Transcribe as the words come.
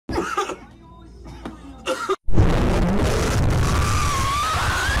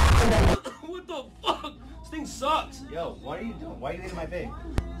Yo, what are you doing? Why are you eating my babe?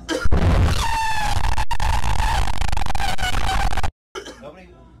 Nobody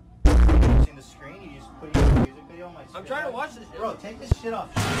seen the screen? You just put your music video on my screen? I'm trying to watch this. Bro, take this shit off.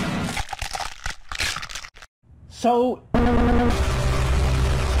 So,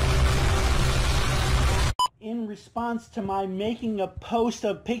 in response to my making a post,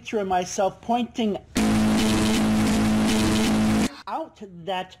 a picture of myself pointing out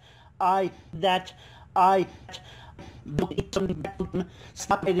that I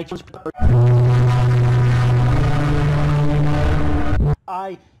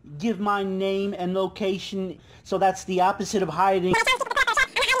give my name and location, so that's the opposite of hiding.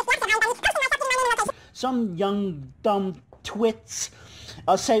 Some young dumb twits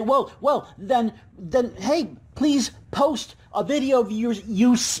say, well, then, hey, please post a video of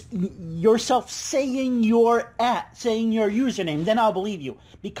yourself saying your username. Then I'll believe you,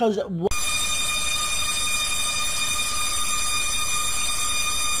 because.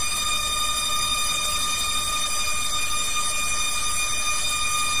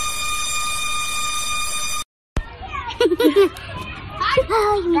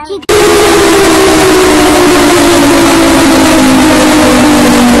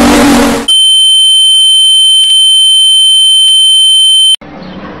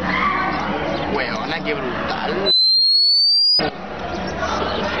 Weona, qué brutal.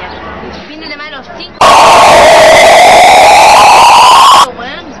 Fin de malos 5.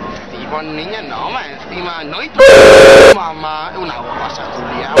 Sí, pues niña, no, más encima, no, y tú, mamá, una borracha,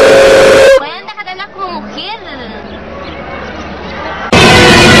 Julia. Bueno, déjate hablar como mujer.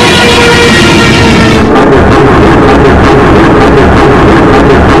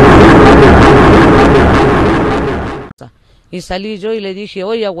 Y salí yo y le dije,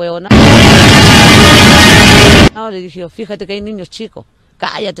 oye, huevona. No, le dije, fíjate que hay niños chicos.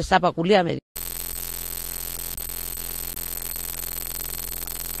 Cállate, zapa culia, me dijo.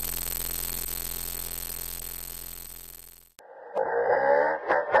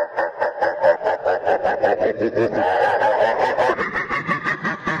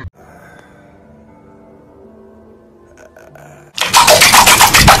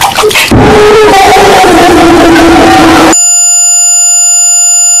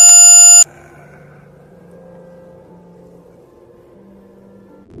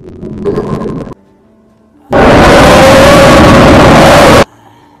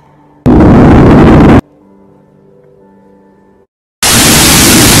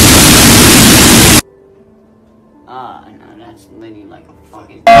 No, that's Lenny like a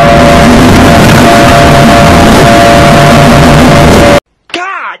fucking...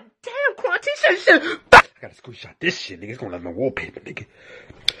 God damn, quantity. I gotta screenshot this shit, nigga. It's gonna last my wallpaper, nigga.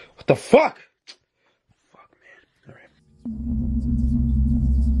 What the fuck? Fuck, man. Alright.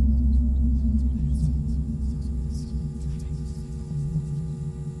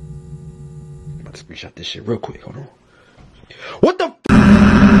 I'm about to screenshot this shit real quick. Hold on. What the f?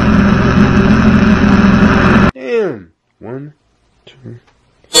 Damn. 1, 2.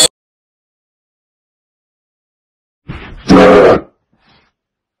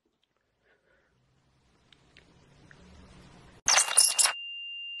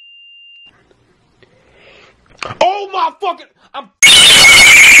 Oh my fucking!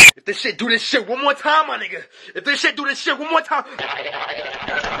 If this shit do this shit one more time, my nigga. If this shit do this shit one more time. Fat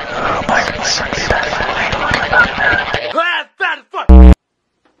as fuck.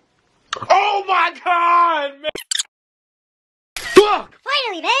 Oh my god, man. Fuck.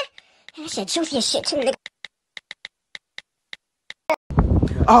 Finally, man. I said juicy as shit to the...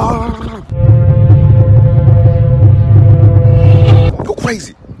 Go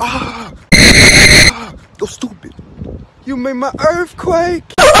crazy. Go stupid. You made my earthquake.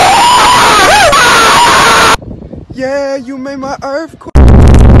 Yeah, you made my earthquake.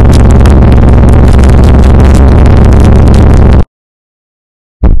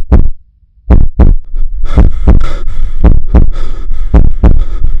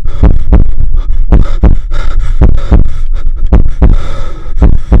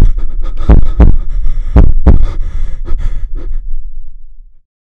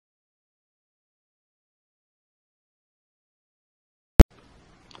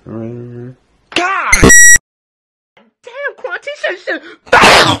 God damn, quantity.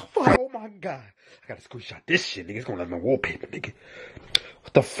 Oh my god. I gotta screenshot this shit, nigga. It's gonna last my wallpaper, nigga.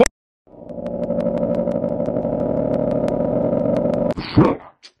 What the fuck? Fuck, man.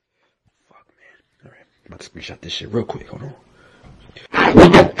 Alright. I'm about to screenshot this shit real quick. Hold on.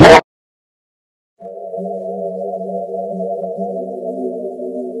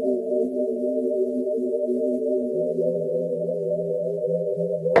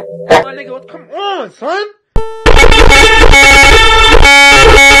 My nigga, come on, son.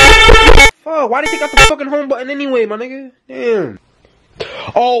 Fuck, why they take out the fucking home button anyway, my nigga? Damn.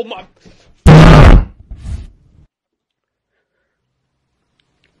 Oh my.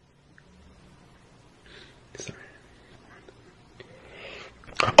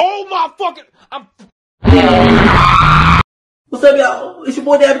 Oh my fucking. What's up, y'all? It's your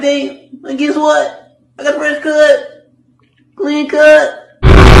boy Dabby D. And guess what? I got a fresh cut. Clean cut.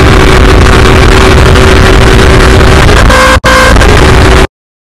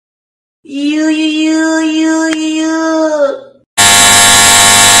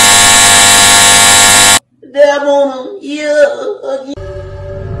 Dab on him.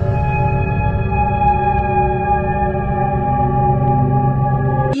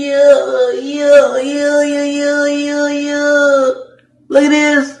 Yeah. Yeah. Look at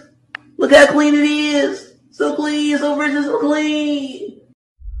this. Look how clean it is. So clean, so rich and so clean.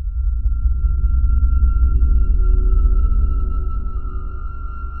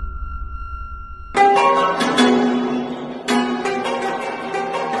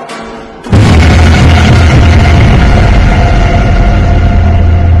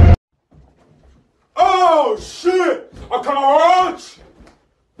 Oh shit! I can't.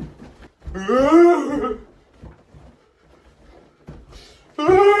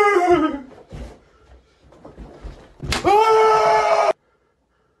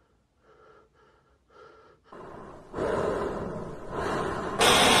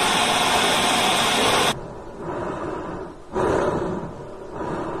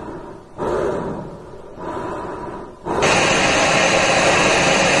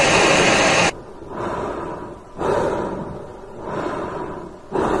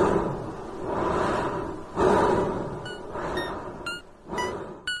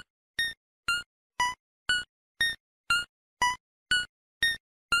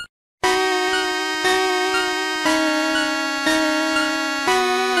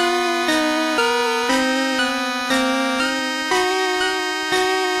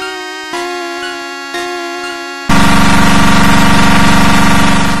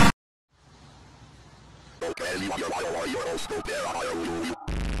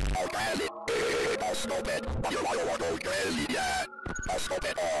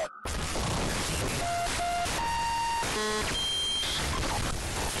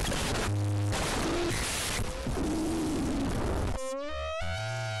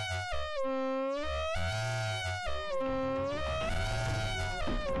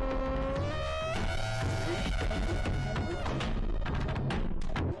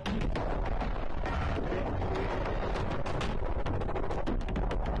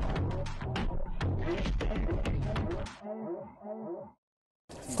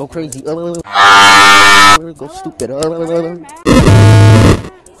 Go crazy. Go stupid.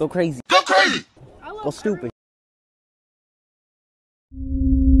 Go crazy. Go crazy! Go stupid.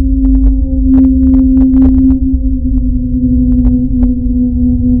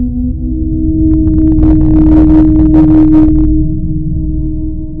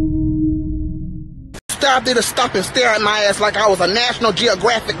 Stopped there to stop and stare at my ass like I was a National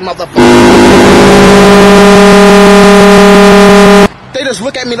Geographic motherfucker. They just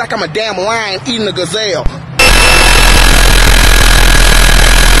look at me like I'm a damn lion eating a gazelle.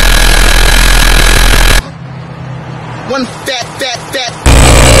 One fat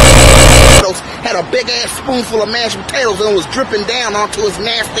had a big ass spoonful of mashed potatoes and was dripping down onto his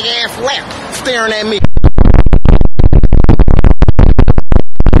nasty ass lap, staring at me.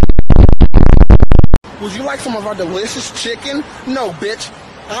 Would you like some of our delicious chicken? No, bitch.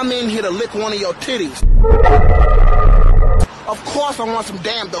 I'm in here to lick one of your titties. Of course I want some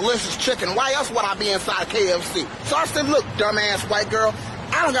damn delicious chicken. Why else would I be inside KFC? So I said, look, dumbass white girl,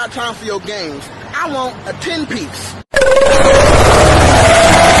 I don't got time for your games. I want a 10-piece.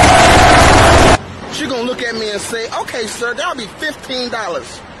 She gonna look at me and say, okay, sir, that'll be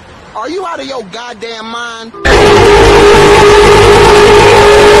 $15. Are you out of your goddamn mind?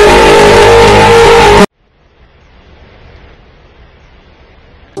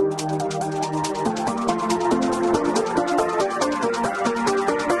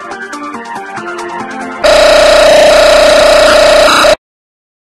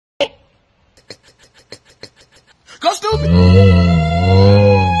 Go stupid!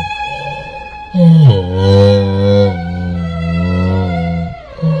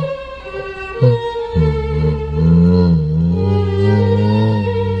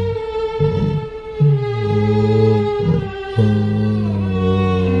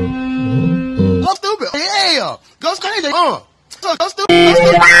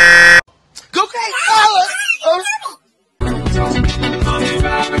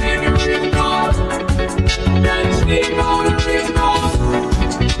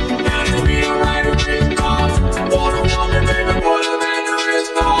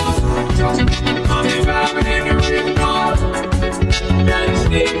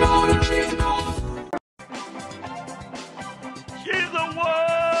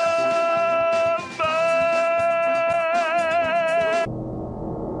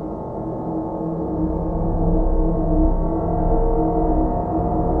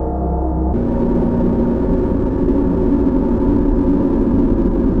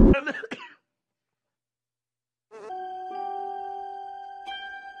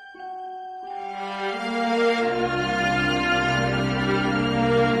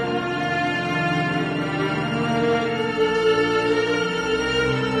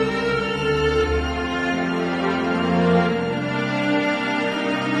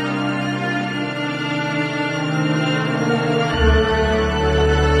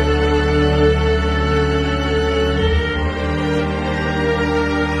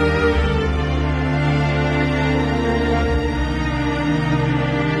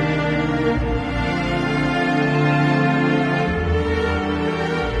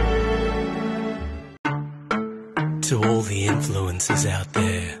 kids out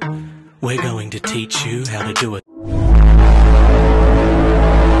there. We're going to teach you how to do it.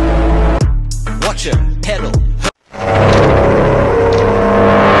 Watch it, pedal.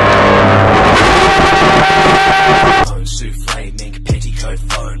 Souffle, mink, petticoat,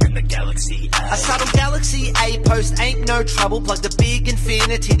 phone, and the Galaxy A. A subtle Galaxy A post ain't no trouble. Plug the big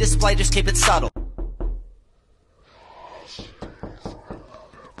infinity display, just keep it subtle.